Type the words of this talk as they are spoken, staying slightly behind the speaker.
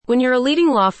When you're a leading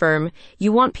law firm,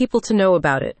 you want people to know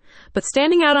about it, but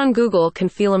standing out on Google can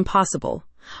feel impossible.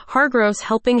 Hargrove's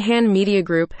Helping Hand Media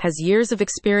Group has years of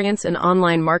experience in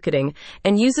online marketing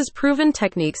and uses proven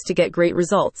techniques to get great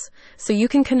results, so you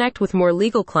can connect with more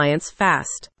legal clients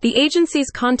fast. The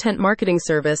agency's content marketing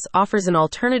service offers an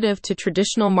alternative to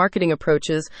traditional marketing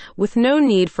approaches with no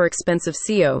need for expensive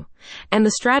SEO. And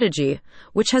the strategy,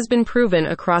 which has been proven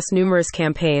across numerous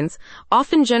campaigns,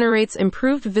 often generates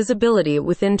improved visibility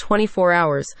within 24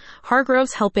 hours,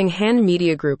 Hargrove's Helping Hand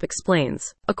Media Group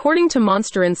explains. According to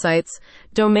Monster Insights,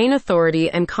 domain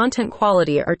authority and content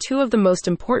quality are two of the most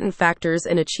important factors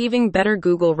in achieving better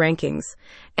Google rankings,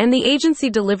 and the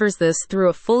agency delivers this through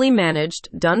a fully managed,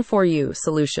 done-for-you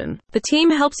solution. The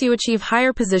team helps you achieve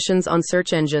higher positions on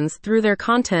search engines through their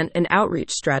content and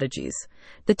outreach strategies.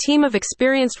 The team of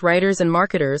experienced writers and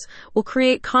marketers will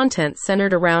create content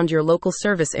centered around your local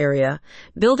service area,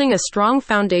 building a strong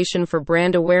foundation for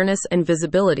brand awareness and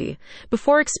visibility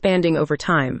before expanding over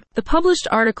time. The published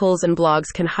articles and blogs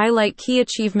can highlight key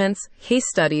achievements, case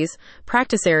studies,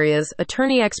 practice areas,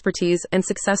 attorney expertise, and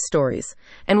success stories,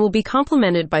 and will be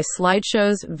complemented by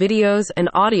slideshows, videos, and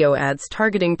audio ads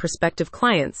targeting prospective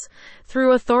clients.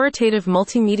 Through authoritative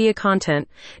multimedia content,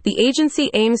 the agency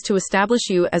aims to establish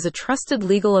you as a trusted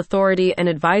legal authority and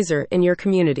advisor in your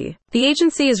community. The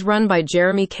agency is run by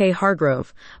Jeremy K.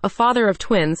 Hargrove, a father of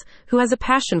twins who has a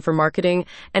passion for marketing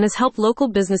and has helped local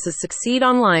businesses succeed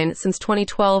online since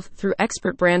 2012 through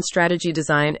expert brand strategy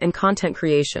design and content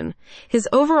creation. His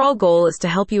overall goal is to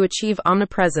help you achieve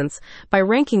omnipresence by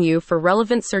ranking you for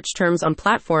relevant search terms on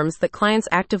platforms that clients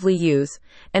actively use,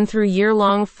 and through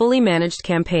year-long, fully managed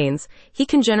campaigns, he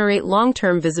can generate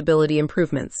long-term visibility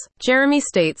improvements. Jeremy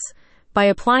states, "By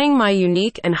applying my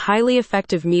unique and highly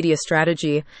effective media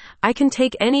strategy, I can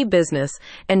take any business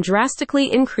and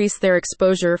drastically increase their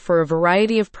exposure for a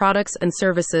variety of products and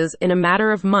services in a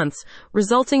matter of months,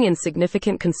 resulting in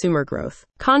significant consumer growth."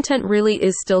 Content really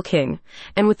is still king,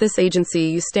 and with this agency,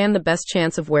 you stand the best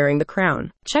chance of wearing the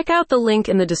crown. Check out the link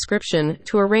in the description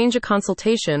to arrange a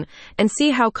consultation and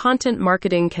see how content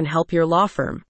marketing can help your law firm.